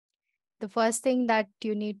the first thing that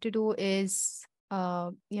you need to do is,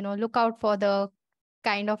 look out for the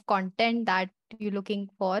kind of content that you're looking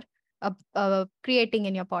for creating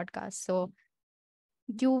in your podcast. So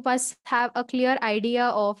you must have a clear idea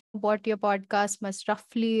of what your podcast must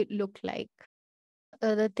roughly look like.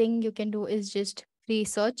 The thing you can do is just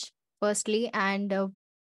research firstly, and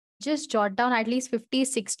just jot down at least 50,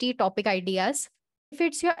 60 topic ideas. If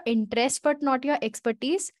it's your interest but not your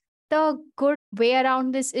expertise, the good way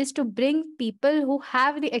around this is to bring people who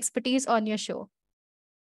have the expertise on your show,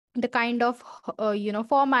 the kind of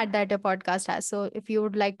format that a podcast has. So if you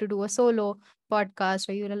would like to do a solo podcast,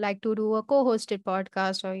 or you would like to do a co-hosted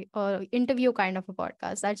podcast, or interview kind of a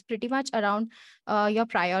podcast, that's pretty much around your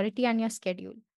priority and your schedule.